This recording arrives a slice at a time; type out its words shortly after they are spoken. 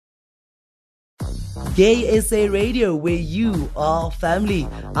Gay SA Radio, where you are family.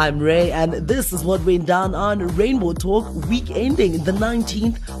 I'm Ray, and this is what went down on Rainbow Talk week ending the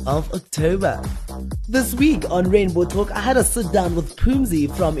 19th of October. This week on Rainbow Talk, I had a sit down with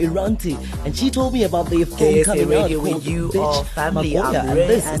Phumzi from Iranti, and she told me about the film coming Radio out where called you Bitch are family. Makoya, I'm Ray, and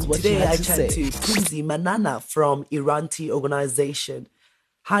this and is what today she I had to chat say. to Phumzi Manana from Iranti Organization.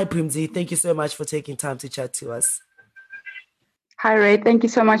 Hi Phumzi, thank you so much for taking time to chat to us. Hi Ray, thank you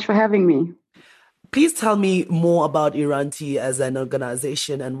so much for having me. Please tell me more about Iranti as an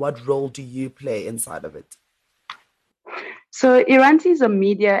organization and what role do you play inside of it? So Iranti is a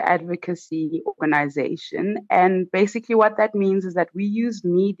media advocacy organization, and basically what that means is that we use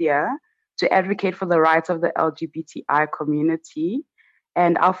media to advocate for the rights of the LGBTI community,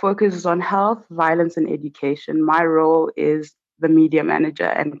 and our focus is on health, violence, and education. My role is the media manager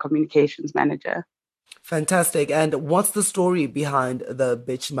and communications manager. Fantastic. And what's the story behind the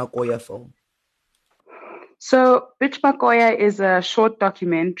Bitch Makoya film? So, Bitch Makoya is a short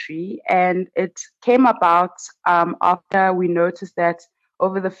documentary, and it came about after we noticed that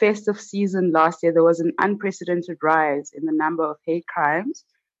over the festive season last year, there was an unprecedented rise in the number of hate crimes,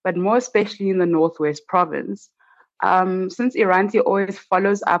 but more especially in the Northwest province. Since Iranti always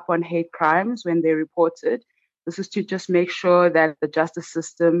follows up on hate crimes when they're reported, this is to just make sure that the justice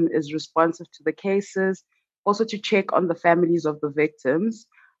system is responsive to the cases, also to check on the families of the victims.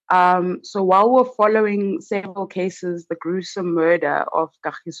 So while we're following several cases, the gruesome murder of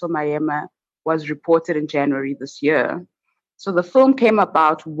Kagiso Maema was reported in January this year. So the film came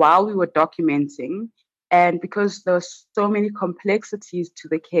about while we were documenting, and because there were so many complexities to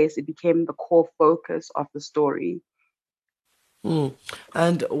the case, it became the core focus of the story.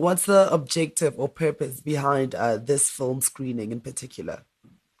 And what's the objective or purpose behind this film screening in particular?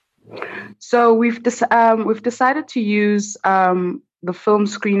 So we've decided to use the film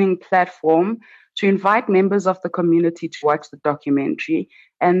screening platform to invite members of the community to watch the documentary.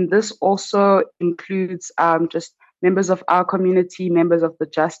 And this also includes just members of our community, members of the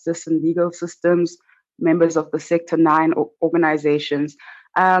justice and legal systems, members of the Sector 9 organizations.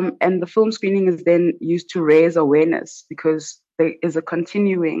 And the film screening is then used to raise awareness because there is a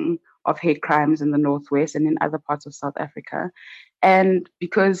continuing of hate crimes in the Northwest and in other parts of South Africa. And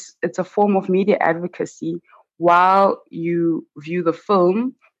because it's a form of media advocacy, while you view the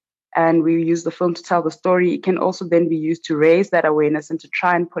film and we use the film to tell the story, it can also then be used to raise that awareness and to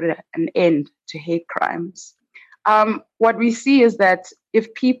try and put an end to hate crimes. What we see is that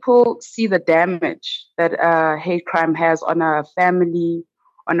if people see the damage that a hate crime has on a family,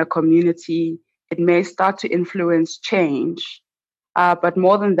 on a community, it may start to influence change. But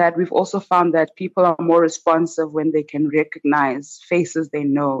more than that, we've also found that people are more responsive when they can recognize faces they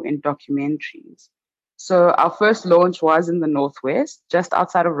know in documentaries. So our first launch was in the Northwest, just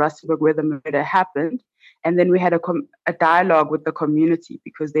outside of Rustenburg, where the murder happened. And then we had a dialogue with the community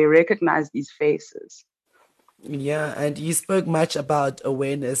because they recognized these faces. Yeah, and you spoke much about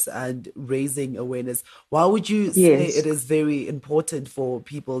awareness and raising awareness. Why would you say Yes. it is very important for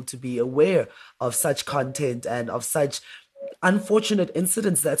people to be aware of such content and of such unfortunate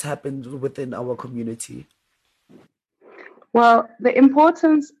incidents that's happened within our community? Well, the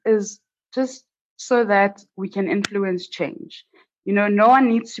importance is just so that we can influence change. You know, no one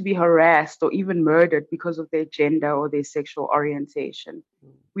needs to be harassed or even murdered because of their gender or their sexual orientation.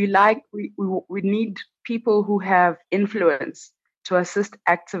 We need people who have influence to assist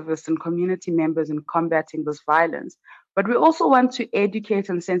activists and community members in combating this violence. But we also want to educate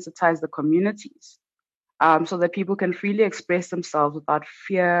and sensitize the communities so that people can freely express themselves without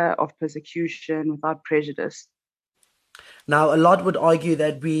fear of persecution, without prejudice. Now, a lot would argue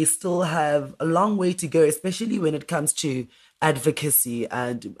that we still have a long way to go, especially when it comes to advocacy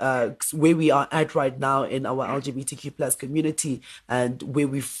and where we are at right now in our LGBTQ plus community and where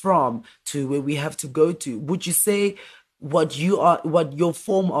we're from to where we have to go to. Would you say what your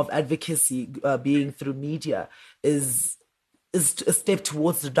form of advocacy being through media is a step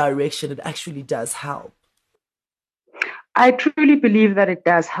towards the direction it actually does help? I truly believe that it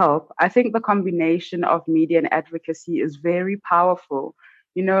does help. I think the combination of media and advocacy is very powerful.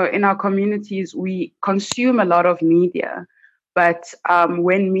 You know, in our communities, we consume a lot of media, but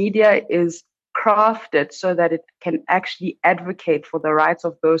when media is crafted so that it can actually advocate for the rights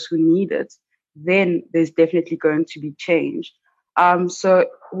of those who need it, then there's definitely going to be change. So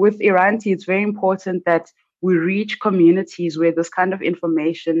with Iranti, it's very important that we reach communities where this kind of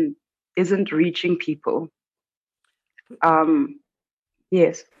information isn't reaching people.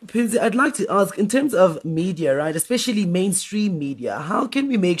 Yes. Pimsy, I'd like to ask, in terms of media, right, especially mainstream media, how can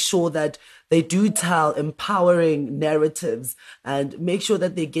we make sure that they do tell empowering narratives and make sure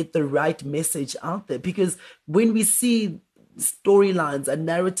that they get the right message out there? Because when we see storylines and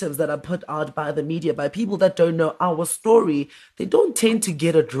narratives that are put out by the media, by people that don't know our story, they don't tend to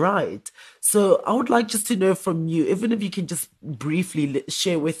get it right. So I would like just to know from you, even if you can just briefly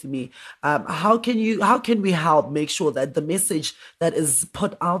share with me, how can we help make sure that the message that is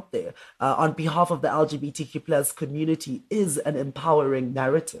put out there on behalf of the LGBTQ plus community is an empowering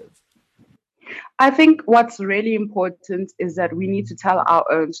narrative? I think what's really important is that we need to tell our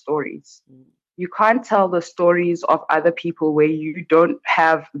own stories. You can't tell the stories of other people where you don't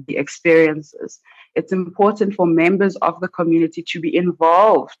have the experiences. It's important for members of the community to be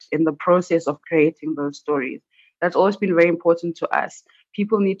involved in the process of creating those stories. That's always been very important to us.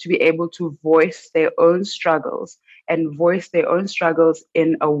 People need to be able to voice their own struggles and voice their own struggles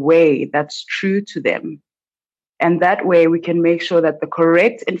in a way that's true to them. And that way we can make sure that the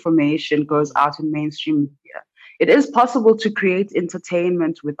correct information goes out in mainstream media. It is possible to create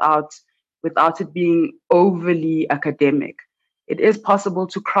entertainment without it being overly academic. It is possible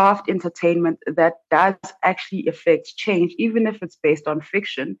to craft entertainment that does actually affect change, even if it's based on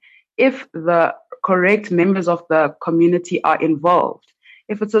fiction, if the correct members of the community are involved.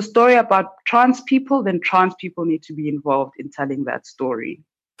 If it's a story about trans people, then trans people need to be involved in telling that story.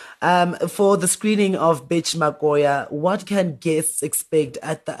 For the screening of Bitch Magoya, what can guests expect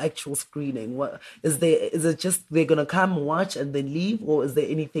at the actual screening? What is there? Is it just they're gonna come watch and then leave, or is there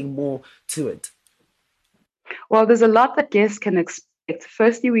anything more to it? Well, there's a lot that guests can expect.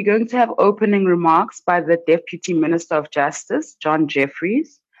 Firstly, we're going to have opening remarks by the Deputy Minister of Justice, John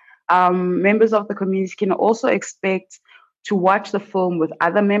Jeffries. Members of the community can also expect to watch the film with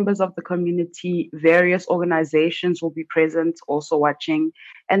other members of the community. Various organizations will be present also watching.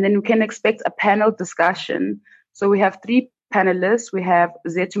 And then we can expect a panel discussion. So we have three panelists. We have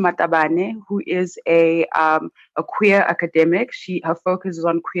Zetu Matabane, who is a queer academic. Her focus is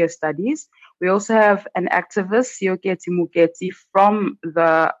on queer studies. We also have an activist, Sioketi Muketi, from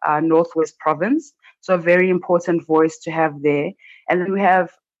the Northwest Province. So a very important voice to have there. And then we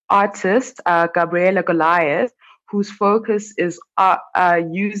have artist Gabriela Goliath, whose focus is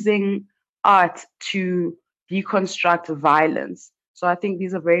using art to deconstruct violence. So I think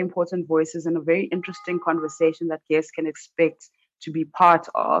these are very important voices and a very interesting conversation that guests can expect to be part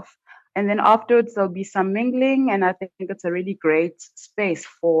of. And then afterwards, there'll be some mingling, and I think it's a really great space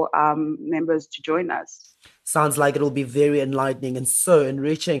for members to join us. Sounds like it'll be very enlightening and so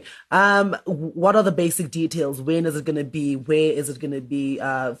enriching. What are the basic details? When is it going to be? Where is it going to be?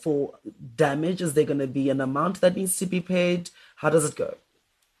 For damage, is there going to be an amount that needs to be paid? How does it go?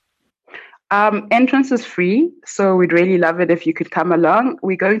 Entrance is free, so we'd really love it if you could come along.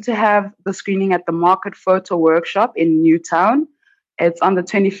 We're going to have the screening at the Market Photo Workshop in Newtown. It's on the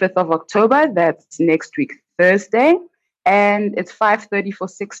 25th of October. That's next week, Thursday. And it's 5:30 for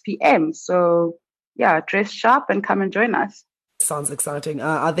 6 p.m. So, yeah, dress sharp and come and join us. Sounds exciting.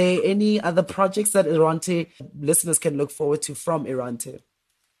 Are there any other projects that Irante listeners can look forward to from Irante?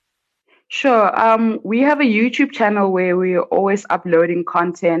 Sure. We have a YouTube channel where we're always uploading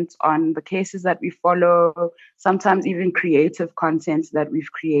content on the cases that we follow, sometimes even creative content that we've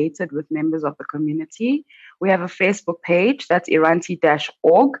created with members of the community. We have a Facebook page, that's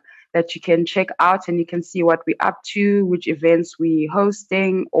Iranti-org, that you can check out and you can see what we're up to, which events we're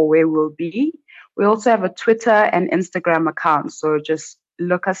hosting, or where we'll be. We also have a Twitter and Instagram account, so just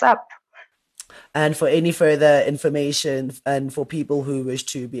look us up. And for any further information and for people who wish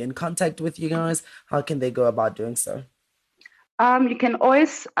to be in contact with you guys, how can they go about doing so? You can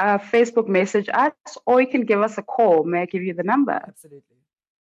always Facebook message us, or you can give us a call. May I give you the number? Absolutely.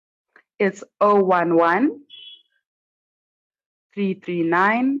 It's 011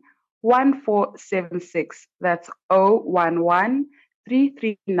 339 1476. That's 011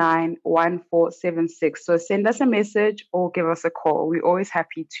 339 1476. So send us a message or give us a call. We're always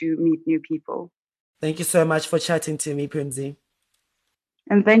happy to meet new people. Thank you so much for chatting to me, Pimsy.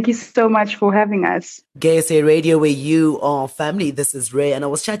 And thank you so much for having us. Gay SA Radio, where you are family. This is Ray, and I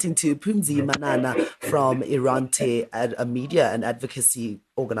was chatting to Pimsy Manana from Irante, a media and advocacy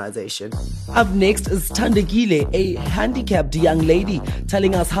organization. Up next is Tandegile, a handicapped young lady,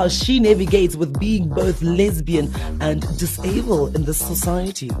 telling us how she navigates with being both lesbian and disabled in this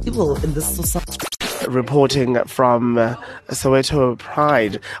society. Reporting from Soweto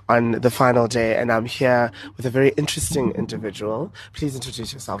Pride on the final day, and I'm here with a very interesting individual. Please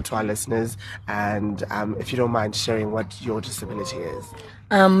introduce yourself to our listeners, and if you don't mind sharing what your disability is.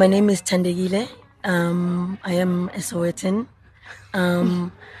 My name is Tandegile. I am a Sowetan.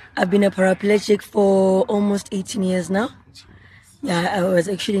 I've been a paraplegic for almost 18 years now. Yeah, I was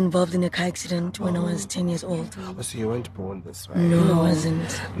actually involved in a car accident when I was 10 years old. Oh, so you weren't born this way? No, I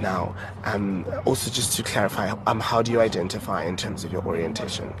wasn't. Now, also just to clarify, how do you identify in terms of your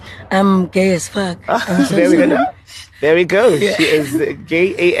orientation? I'm gay as fuck. There we go. There we go. Yeah. She is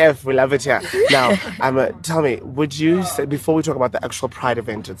gay AF. We love it here. Now, tell me, would you say, before we talk about the actual Pride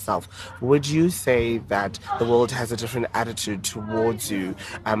event itself, would you say that the world has a different attitude towards you,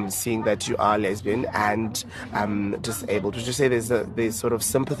 seeing that you are lesbian and disabled? Would you say they sort of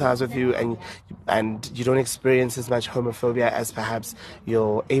sympathize with you and you don't experience as much homophobia as perhaps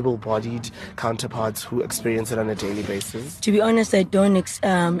your able-bodied counterparts who experience it on a daily basis? To be honest, I don't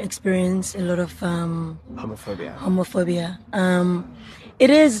experience a lot of homophobia. It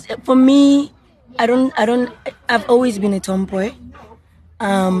is for me. I've always been a tomboy,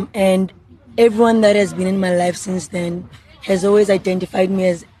 and everyone that has been in my life since then has always identified me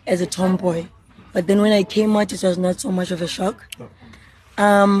as a tomboy. But then when I came out, it was not so much of a shock.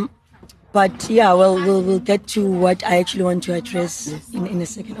 But yeah, well, we'll get to what I actually want to address in a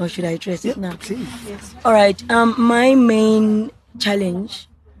second. Or should I address it now? Please. Yes. All right. My main challenge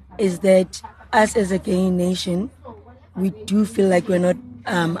is that us as a gay nation, we do feel like we're not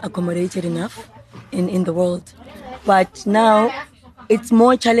accommodated enough in the world. But now it's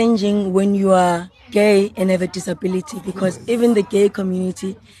more challenging when you are gay and have a disability, because even the gay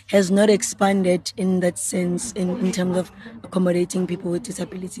community has not expanded in that sense in terms of accommodating people with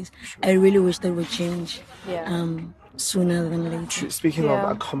disabilities. I really wish that would change sooner than later. Speaking of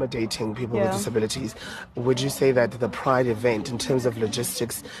accommodating people with disabilities, would you say that the Pride event, in terms of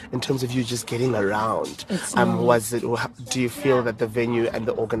logistics, in terms of you just getting around, do you feel that the venue and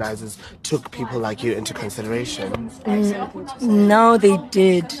the organizers took people like you into consideration? Now they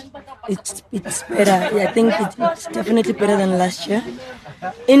did. It's better. I think it's definitely better than last year.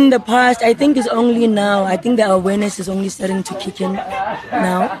 In the past, I think it's only now. I think the awareness is only starting to kick in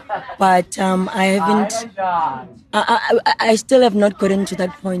now. But I haven't. I still have not gotten to that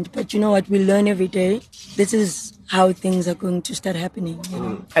point. But you know what? We learn every day. This is how things are going to start happening. You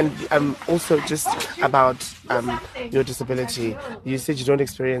know? And also just about your disability, you said you don't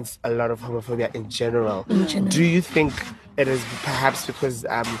experience a lot of homophobia in general. Do you think it is perhaps because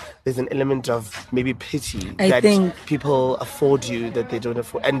there's an element of maybe pity that people afford you that they don't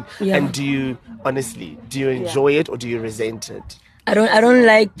afford? And do you enjoy it or do you resent it? I don't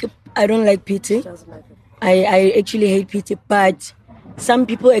like pity. I actually hate pity, but some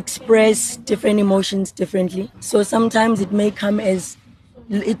people express different emotions differently. So sometimes it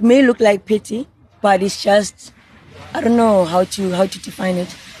may look like pity, but it's just, I don't know how to define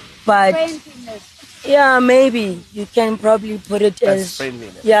it. But yeah, maybe you can probably put it as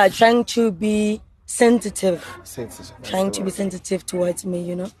friendliness. Yeah, trying to be sensitive. Trying to be sensitive towards me,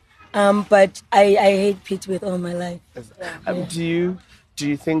 you know. But I hate pity with all my life. Do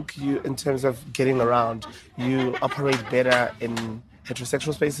you think in terms of getting around, you operate better in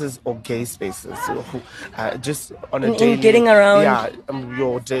heterosexual spaces or gay spaces? Just on a daily... In getting around?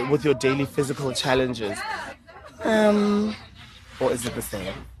 Yeah, with your daily physical challenges. Or is it the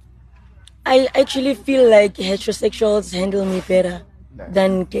same? I actually feel like heterosexuals handle me better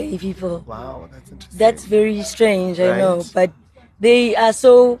than gay people. Wow, that's interesting. That's very strange, I know. But they are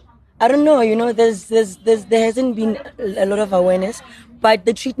so... I don't know, you know, there hasn't been a lot of awareness. But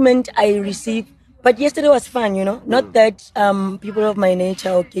the treatment I receive... But yesterday was fun, you know. Not that people of my nature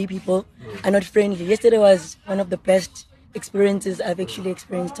or gay people are not friendly. Yesterday was one of the best experiences I've actually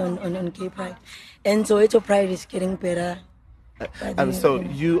experienced on Gay Pride. And so Soweto Pride is getting better. So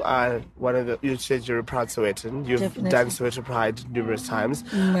you are you said you're a proud Sowetan. You've done Soweto Pride numerous times.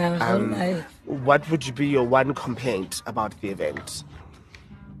 My whole life. What would be your one complaint about the event?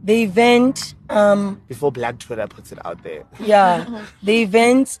 The event... before Black Twitter puts it out there. Yeah. The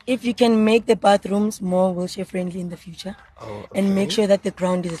event, if you can make the bathrooms more wheelchair friendly in the future. And make sure that the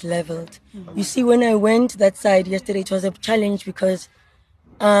ground is leveled. You see, when I went that side yesterday, it was a challenge because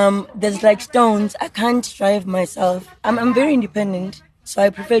there's like stones. I can't drive myself. I'm very independent, so I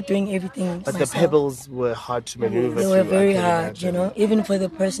prefer doing everything But myself. the pebbles were hard to maneuver. They were very hard, you know, even for the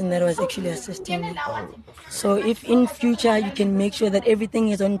person that was actually assisting me. So if in future you can make sure that everything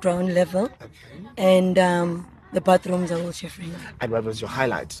is on ground level and the bathrooms are wheelchair friendly. And what was your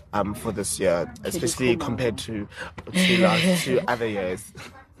highlight for this year, especially compared to other years?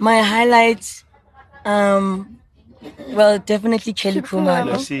 My highlights, well, definitely Kelly Kumar.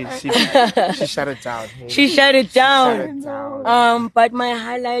 No, she shut it down. She shut it down. But my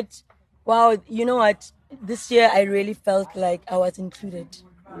highlight, wow, you know what? This year I really felt like I was included.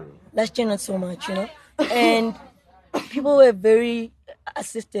 Last year not so much, you know. And people were very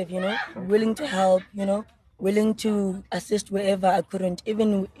assistive, willing to help, willing to assist wherever I couldn't,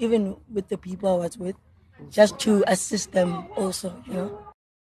 even with the people I was with, just to assist them also.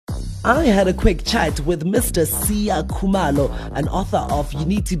 I had a quick chat with Mr. Siya Khumalo, an author of You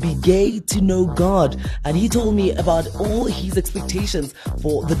Need to Be Gay to Know God, and he told me about all his expectations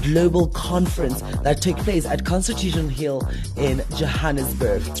for the global conference that took place at Constitution Hill in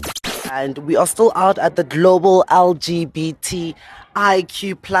Johannesburg. And we are still out at the Global LGBTIQ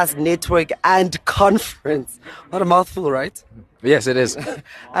Plus Network and Conference. What a mouthful, right? Yes, it is.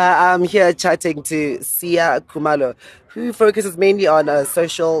 I'm here chatting to Siya Khumalo, who focuses mainly on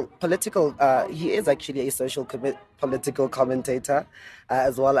political. He is actually a political commentator,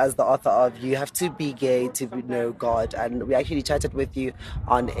 as well as the author of You Have to Be Gay to Know God. And we actually chatted with you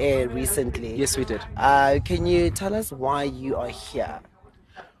on air recently. Yes, we did. Can you tell us why you are here?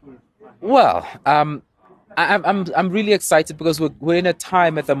 Well, I'm really excited because we're in a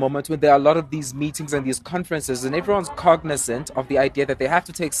time at the moment when there are a lot of these meetings and these conferences, and everyone's cognizant of the idea that they have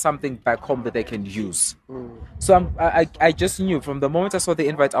to take something back home that they can use. So I just knew from the moment I saw the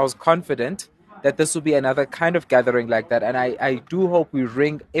invite, I was confident that this will be another kind of gathering like that, and I do hope we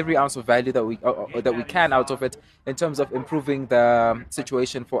wring every ounce of value that we can out of it in terms of improving the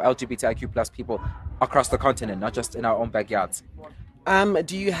situation for LGBTIQ plus people across the continent, not just in our own backyards.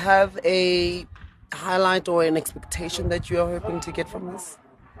 Do you have a highlight or an expectation that you are hoping to get from this?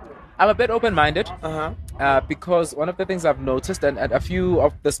 I'm a bit open-minded because one of the things I've noticed, and a few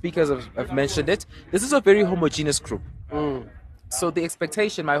of the speakers have mentioned it, this is a very homogeneous group. So the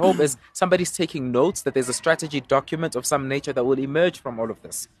expectation, my hope is somebody's taking notes, that there's a strategy document of some nature that will emerge from all of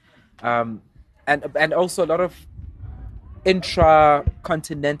this. And also a lot of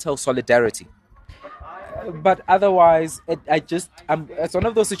intra-continental solidarity. But otherwise, it's one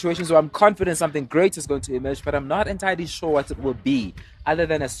of those situations where I'm confident something great is going to emerge, but I'm not entirely sure what it will be, other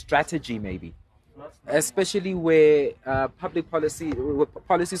than a strategy maybe. Especially where public policy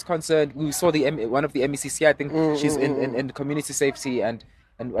is concerned. We saw one of the MECC, I think she's in community safety and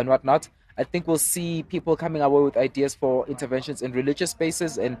whatnot. I think we'll see people coming away with ideas for interventions in religious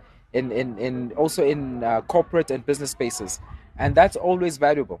spaces and also in corporate and business spaces. And that's always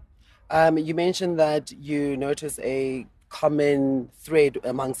valuable. You mentioned that you notice a common thread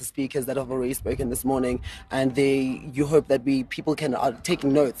amongst the speakers that have already spoken this morning, and you hope that people can take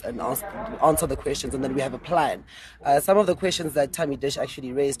notes and answer the questions, and then we have a plan. Some of the questions that Tammy Dish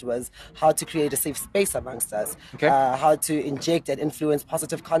actually raised was how to create a safe space amongst us, how to inject and influence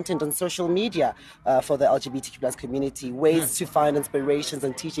positive content on social media for the LGBTQ plus community, ways to find inspirations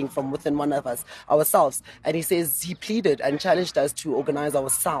and teaching from within one of us ourselves. And he says he pleaded and challenged us to organize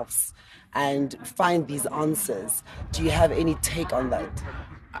ourselves and find these answers. Do you have any take on that?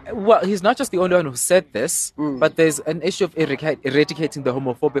 Well, he's not just the only one who said this, but there's an issue of eradicating the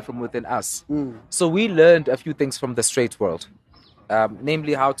homophobia from within us. So we learned a few things from the straight world,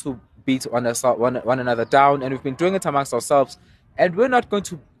 namely how to beat one another down, and we've been doing it amongst ourselves, and we're not going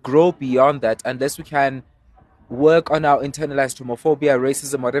to grow beyond that unless we can work on our internalized homophobia,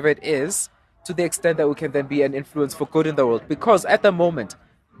 racism, whatever it is, to the extent that we can then be an influence for good in the world. Because at the moment,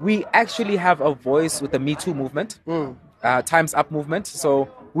 we actually have a voice with the Me Too movement, Time's Up movement. So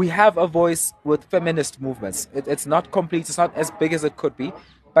we have a voice with feminist movements. It's not complete. It's not as big as it could be.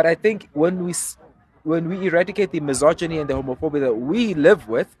 But I think when we eradicate the misogyny and the homophobia that we live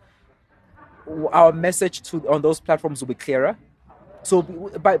with, our message on those platforms will be clearer. So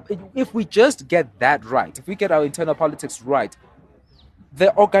if we just get that right, if we get our internal politics right,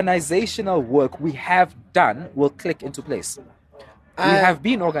 the organizational work we have done will click into place. We have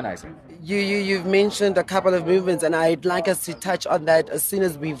been organizing. You've mentioned a couple of movements, and I'd like us to touch on that as soon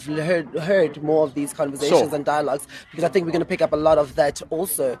as we've heard more of these conversations and dialogues, because I think we're going to pick up a lot of that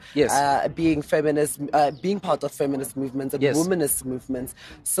also. Yes. Being feminist, being part of feminist movements and womanist movements.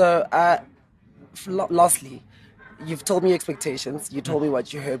 So, lastly, you've told me your expectations. You told me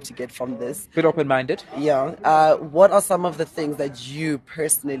what you hope to get from this. Bit open-minded. Yeah. What are some of the things that you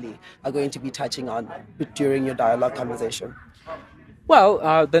personally are going to be touching on during your dialogue conversation?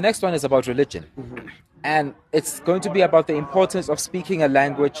 Well, the next one is about religion. And it's going to be about the importance of speaking a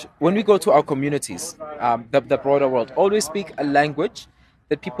language. When we go to our communities, the broader world, always speak a language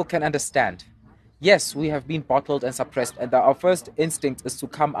that people can understand. Yes, we have been bottled and suppressed, and our first instinct is to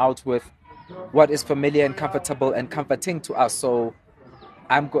come out with what is familiar and comfortable and comforting to us. So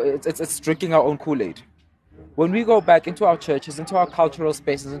it's drinking our own Kool-Aid. When we go back into our churches, into our cultural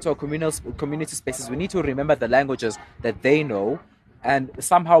spaces, into our community spaces, we need to remember the languages that they know, and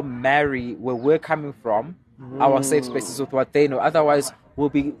somehow marry where we're coming from, our safe spaces, with what they know. Otherwise, will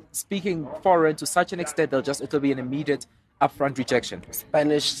be speaking foreign to such an extent it'll be an immediate upfront rejection.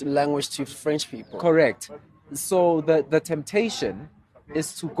 Spanish language to French people. Correct. So the temptation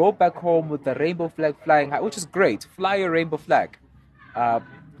is to go back home with the rainbow flag flying high, which is great. Fly a rainbow flag.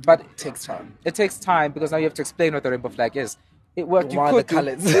 But it takes time. It takes time because now you have to explain what the rainbow flag is. What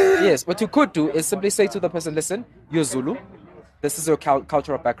you could do is simply say to the person, listen, you're Zulu. This is your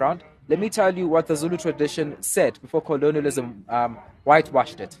cultural background. Let me tell you what the Zulu tradition said before colonialism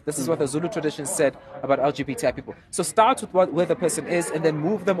whitewashed it. This is what the Zulu tradition said about LGBTI people. So start with where the person is and then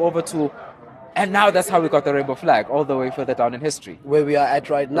move them over to, and now that's how we got the rainbow flag, all the way further down in history. Where we are at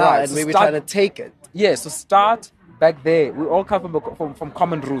right now, and where we're trying to take it. Yeah, so start back there. We all come from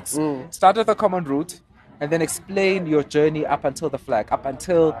common roots. Start at the common root and then explain your journey up until the flag, up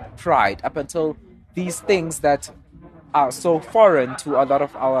until pride, up until these things that are so foreign to a lot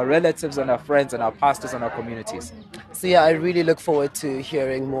of our relatives and our friends and our pastors and our communities. So yeah, I really look forward to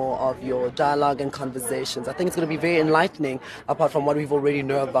hearing more of your dialogue and conversations. I think it's going to be very enlightening, apart from what we've already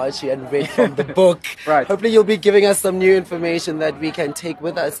know about you and read from the book. Right. Hopefully you'll be giving us some new information that we can take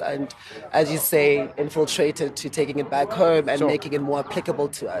with us and, as you say, infiltrate it to taking it back home and making it more applicable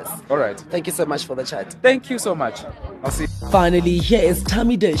to us. All right. Thank you so much for the chat. Thank you so much. I'll see you. Finally, here is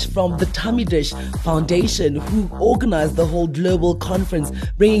Tummy Dish from the Tummy Dish Foundation, who organized the whole global conference,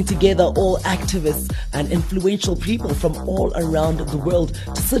 bringing together all activists and influential people from all around the world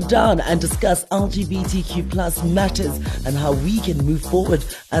to sit down and discuss LGBTQ plus matters and how we can move forward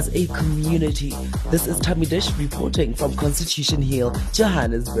as a community. This is Tummy Dish reporting from Constitution Hill,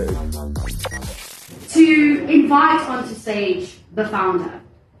 Johannesburg. To invite onto stage the founder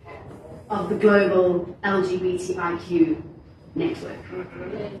of the global LGBTIQ network,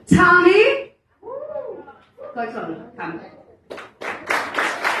 Tommy. Go Tommy, come.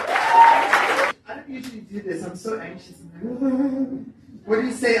 I don't usually do this. I'm so anxious. What do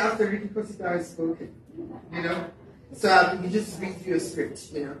you say after Ricky Kosita has spoken? You know? So you just read through a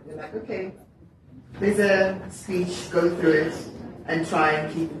script, you know? You're like, okay, there's a speech, go through it, and try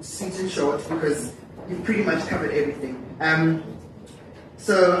and keep it sweet and short because you've pretty much covered everything.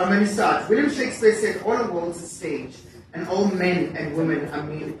 So I'm going to start. William Shakespeare said, all a world's a stage, and all men and women are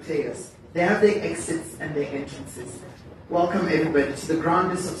merely players. They have their exits and their entrances. Welcome everybody to the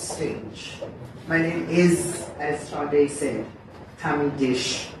grandest of stage. My name is, as Sade said, Tummy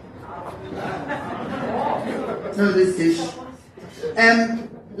Dish. No, this dish.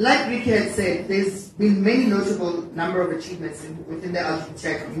 Like Ricky had said, there's been many notable number of achievements within the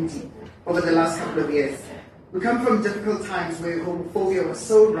LGBTI community over the last couple of years. We come from difficult times where homophobia was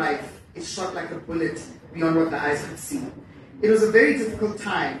so rife, it shot like a bullet beyond what the eyes could see. It was a very difficult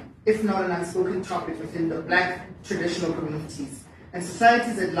time, if not an unspoken topic within the Black traditional communities, and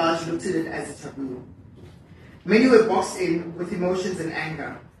societies at large looked at it as a taboo. Many were boxed in with emotions and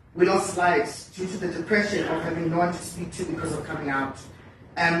anger. We lost lives due to the depression of having no one to speak to because of coming out.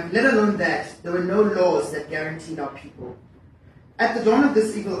 Let alone that, there were no laws that guaranteed our people. At the dawn of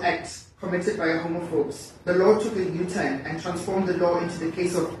this evil act committed by homophobes, the law took a U-turn and transformed the law into the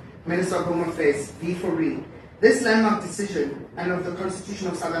case of Minister of Home Affairs, V. Fourie. This landmark decision, and of the Constitution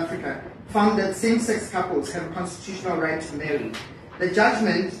of South Africa, found that same-sex couples have a constitutional right to marry. The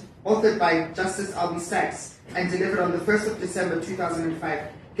judgment, authored by Justice Albie Sachs and delivered on the 1st of December 2005,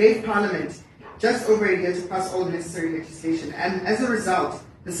 gave Parliament just over a year to pass all necessary legislation. And as a result,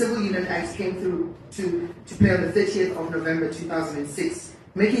 the Civil Union Act came through to play on the 30th of November 2006,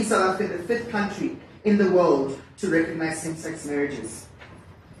 making South Africa the 5th country in the world to recognize same-sex marriages.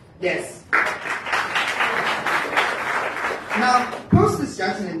 Yes. Now, post this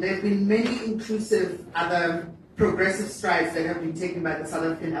judgment, there have been many inclusive other progressive strides that have been taken by the South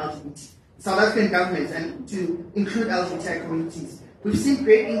African government and to include LGBTI communities. We've seen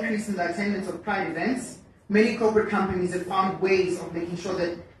great increase in the attendance of Pride events. Many corporate companies have found ways of making sure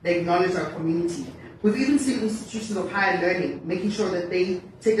that they acknowledge our community. We've even seen institutions of higher learning making sure that they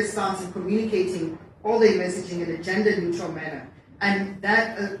take a stance in communicating all their messaging in a gender-neutral manner. And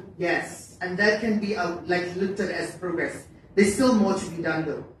that, yes, and that can be looked at as progress. There's still more to be done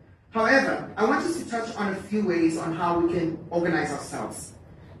though. However, I want us to touch on a few ways on how we can organize ourselves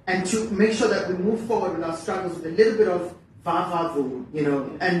and to make sure that we move forward with our struggles with a little bit of va-va-vu, you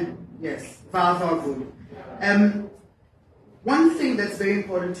know, and yes, va-va-vu. One thing that's very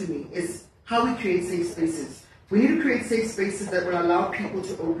important to me is how we create safe spaces. We need to create safe spaces that will allow people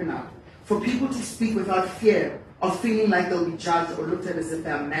to open up, for people to speak without fear of feeling like they'll be judged or looked at as if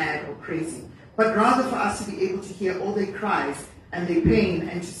they're mad or crazy, but rather for us to be able to hear all their cries and their pain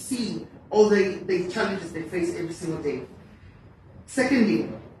and to see all the challenges they face every single day. Secondly,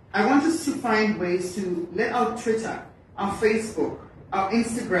 I want us to find ways to let our Twitter, our Facebook, our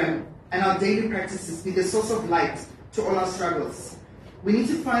Instagram, and our daily practices be the source of light to all our struggles. We need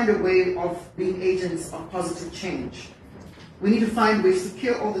to find a way of being agents of positive change. We need to find ways to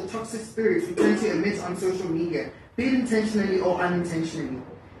kill all the toxic spirits we tend to emit on social media, be it intentionally or unintentionally.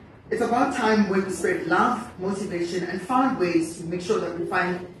 It's about time where we spread love, motivation, and find ways to make sure that we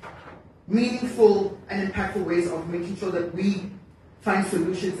find meaningful and impactful ways of making sure that we find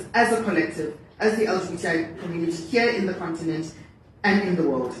solutions as a collective, as the LGBTI community here in the continent and in the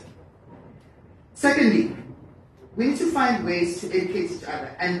world. Secondly, we need to find ways to educate each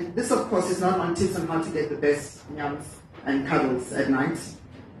other. And this, of course, is not on tips on how to get the best yums and cuddles at night,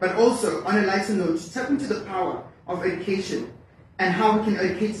 but also, on a lighter note, to tap into the power of education and how we can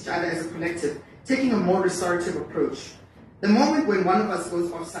educate each other as a collective, taking a more restorative approach. The moment when one of us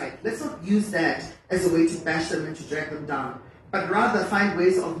goes offside, let's not use that as a way to bash them and to drag them down, but rather find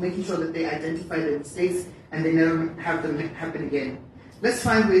ways of making sure that they identify their mistakes and they never have them happen again. Let's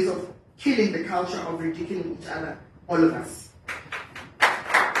find ways of killing the culture of ridiculing each other, all of us.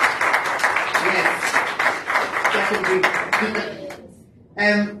 Yes, definitely.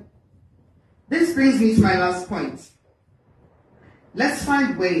 This brings me to my last point. Let's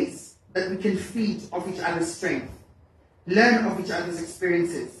find ways that we can feed off each other's strength, learn of each other's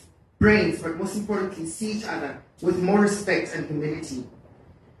experiences, brains, but most importantly, see each other with more respect and humility.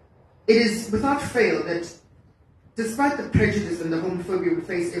 It is without fail that despite the prejudice and the homophobia we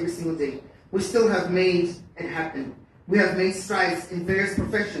face every single day, we still have made it happen. We have made strides in various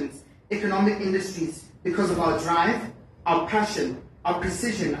professions, economic industries, because of our drive, our passion, our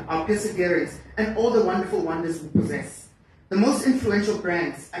precision, our perseverance, and all the wonderful wonders we possess. The most influential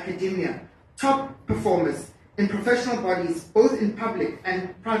brands, academia, top performers in professional bodies, both in public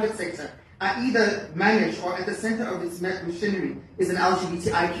and private sector, are either managed or at the center of its machinery is an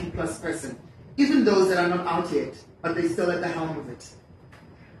LGBTIQ+ person. Even those that are not out yet, but they're still at the helm of it.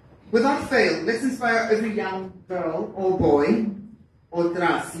 Without fail, let's inspire every young girl or boy or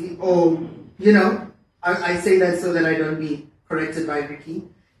trasi or, I say that so that I don't be corrected by Ricky,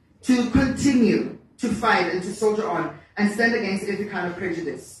 to continue to fight and to soldier on and stand against every kind of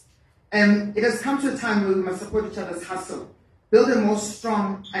prejudice. It has come to a time where we must support each other's hustle, build a more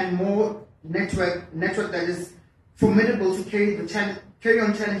strong and more network that is formidable to carry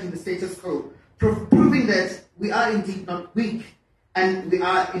on challenging the status quo, proving that we are indeed not weak and we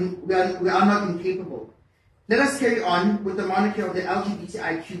are not incapable. Let us carry on with the monarchy of the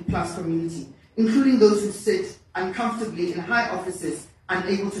LGBTIQ+ community, including those who sit uncomfortably in high offices,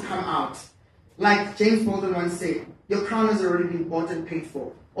 unable to come out. Like James Baldwin once said, your crown has already been bought and paid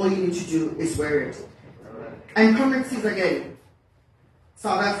for. All you need to do is wear it. And comrades again,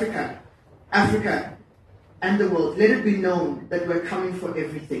 South Africa, Africa, and the world, let it be known that we're coming for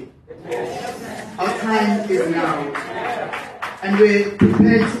everything. Our time is now. And we're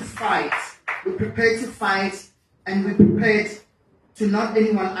prepared to fight. We're prepared to fight, and we're prepared to not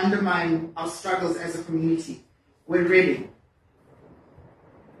anyone undermine our struggles as a community. We're ready.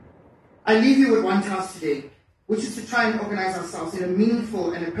 I leave you with one task today, which is to try and organize ourselves in a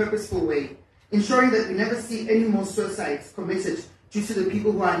meaningful and a purposeful way, ensuring that we never see any more suicides committed due to the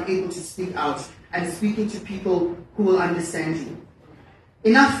people who are unable to speak out and speaking to people who will understand you.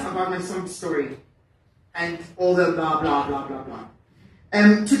 Enough about my song story and all the blah, blah, blah, blah,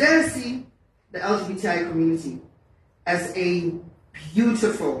 blah. Today I see the LGBTI community as a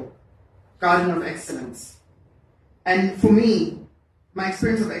beautiful garden of excellence. And for me, my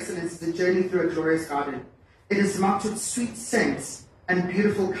experience of excellence is a journey through a glorious garden. It is marked with sweet scents and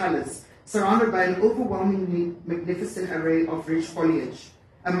beautiful colors, surrounded by an overwhelmingly magnificent array of rich foliage,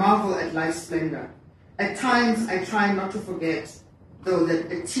 a marvel at life's splendor. At times, I try not to forget, though,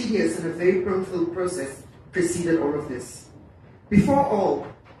 that a tedious and a very painful process preceded all of this. Before all,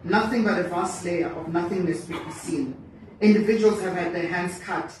 nothing but a vast layer of nothingness could be seen. Individuals have had their hands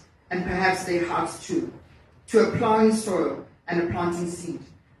cut, and perhaps their hearts too, to a plowing soil and a planting seed.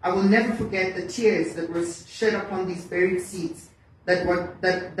 I will never forget the tears that were shed upon these buried seeds, that what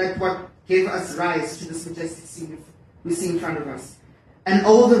gave us rise to this majestic scene we see in front of us. And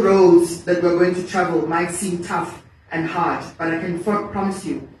all the roads that we're going to travel might seem tough and hard, but I can promise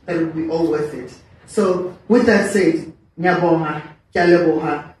you that it will be all worth it. So, with that said, Nyabonga,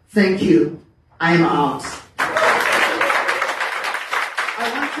 Kyaleboha, thank you. I am out. I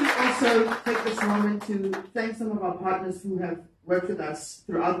want to also take this moment to thank some of our partners who have worked with us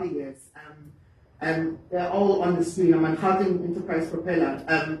throughout the years. And they're all on the screen. I'm on Gauteng Enterprise Propeller,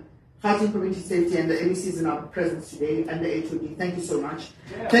 Gauteng Community Safety, and the MECs in our presence today, and the HOD. Thank you so much.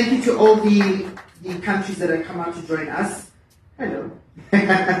 Yeah. Thank you to all the countries that have come out to join us. Hello.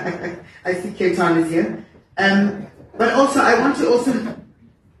 I see Cape Town is here. But also, I want to also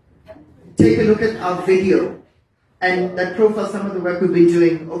take a look at our video and that profile some of the work we've been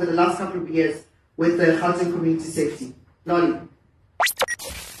doing over the last couple of years with the Gauteng Community Safety. Lolly.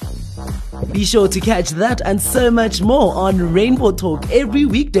 Be sure to catch that and so much more on Rainbow Talk every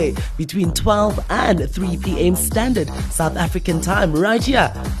weekday between 12 and 3 p.m. Standard South African Time right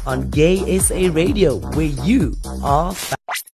here on Gay SA Radio, where you are